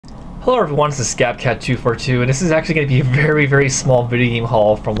Hello everyone, this is ScapCat242, and this is actually going to be a very small video game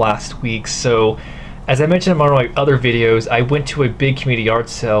haul from last week. So, as I mentioned in one of my other videos, I went to a big community art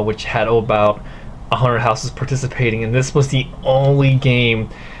sale which had about 100 houses participating, and this was the only game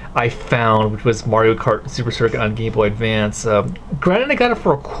I found, which was Mario Kart Super Circuit on Game Boy Advance. Granted, I got it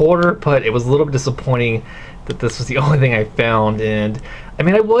for $0.25, but it was a little bit disappointing that this was the only thing I found. And I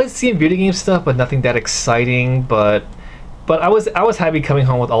mean, I was seeing video game stuff, but nothing that exciting. But I was happy coming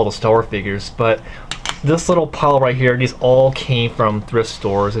home with all the Star Wars figures. But this little pile right here, these all came from thrift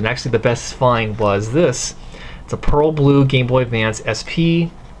stores, and actually the best find was this. It's a Pearl Blue Game Boy Advance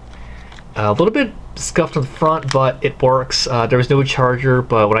SP. A little bit scuffed on the front, but it works. There was no charger,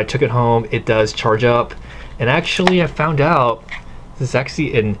 but when I took it home, it does charge up. And actually, I found out this is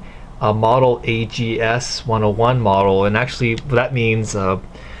actually in a model AGS 101 model, and actually what that means, the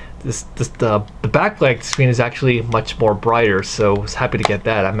backlight screen is actually much more brighter, so I was happy to get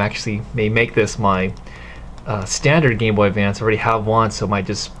that. I'm actually may make this my standard Game Boy Advance. I already have one, so I might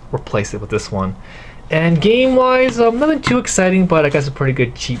just replace it with this one. And game-wise, nothing too exciting, but I got some pretty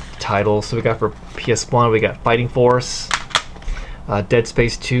good cheap titles. So we got for PS1, we got Fighting Force, Dead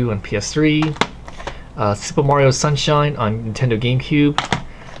Space 2 on PS3, Super Mario Sunshine on Nintendo GameCube,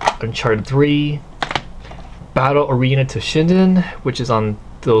 Uncharted 3, Battle Arena Toshinden, which is on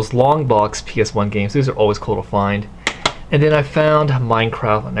those long box PS1 games. These are always cool to find. And then I found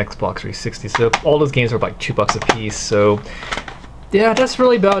Minecraft on Xbox 360. So all those games are like $2 a piece. So yeah, that's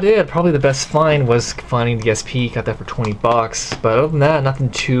really about it. Probably the best find was finding the SP. Got that for 20 bucks. But other than that, nothing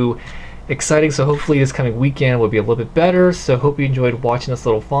too exciting. So hopefully this coming weekend will be a little bit better. So hope you enjoyed watching this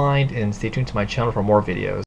little find, and stay tuned to my channel for more videos.